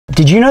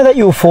Did you know that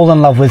you will fall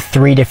in love with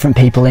 3 different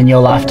people in your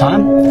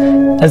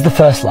lifetime? As the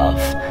first love.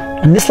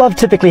 And this love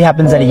typically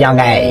happens at a young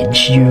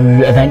age.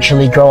 You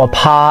eventually grow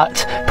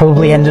apart,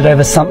 probably ended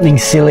over something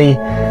silly.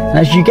 And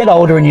as you get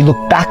older and you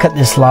look back at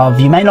this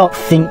love, you may not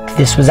think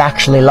this was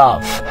actually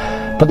love.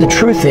 But the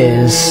truth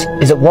is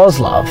it was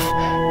love.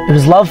 It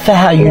was love for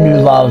how you knew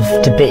love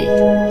to be.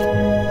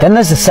 Then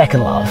there's the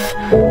second love,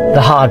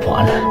 the hard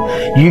one.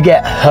 You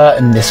get hurt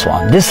in this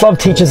one. This love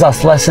teaches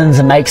us lessons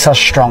and makes us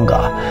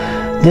stronger.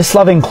 This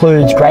love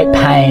includes great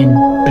pain,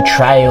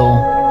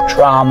 betrayal,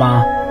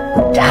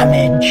 drama,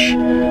 damage.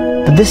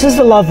 But this is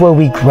the love where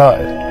we grow.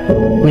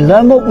 We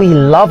learn what we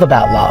love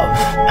about love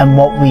and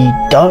what we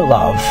don't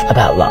love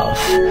about love.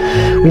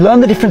 We learn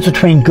the difference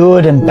between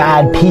good and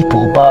bad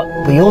people, but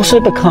we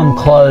also become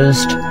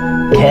closed,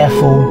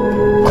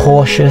 careful,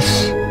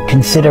 cautious,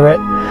 considerate.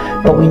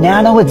 But we now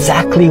know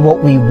exactly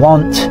what we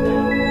want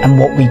and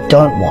what we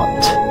don't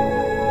want.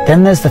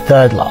 Then there's the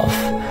third love.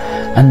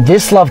 And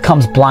this love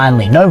comes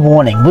blindly, no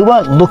warning. We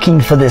weren't looking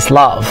for this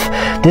love.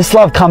 This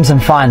love comes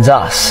and finds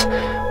us.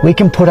 We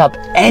can put up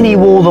any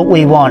wall that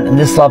we want, and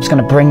this love's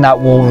going to bring that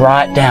wall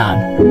right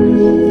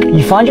down.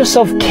 You find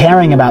yourself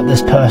caring about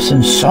this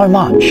person so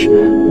much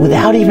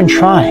without even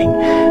trying.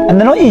 And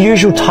they're not your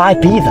usual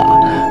type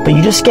either, but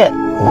you just get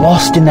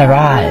lost in their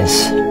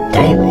eyes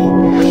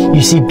daily.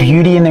 You see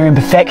beauty in their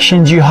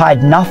imperfections. You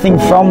hide nothing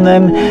from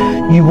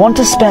them. You want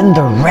to spend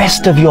the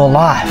rest of your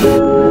life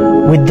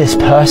with this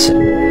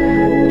person.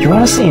 You're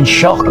honestly in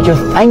shock.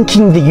 You're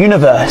thanking the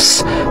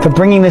universe for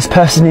bringing this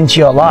person into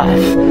your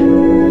life.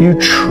 You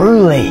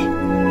truly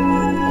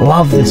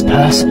love this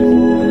person.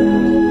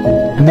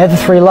 And they're the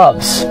 3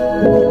 loves.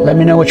 Let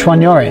me know which one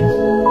you're in.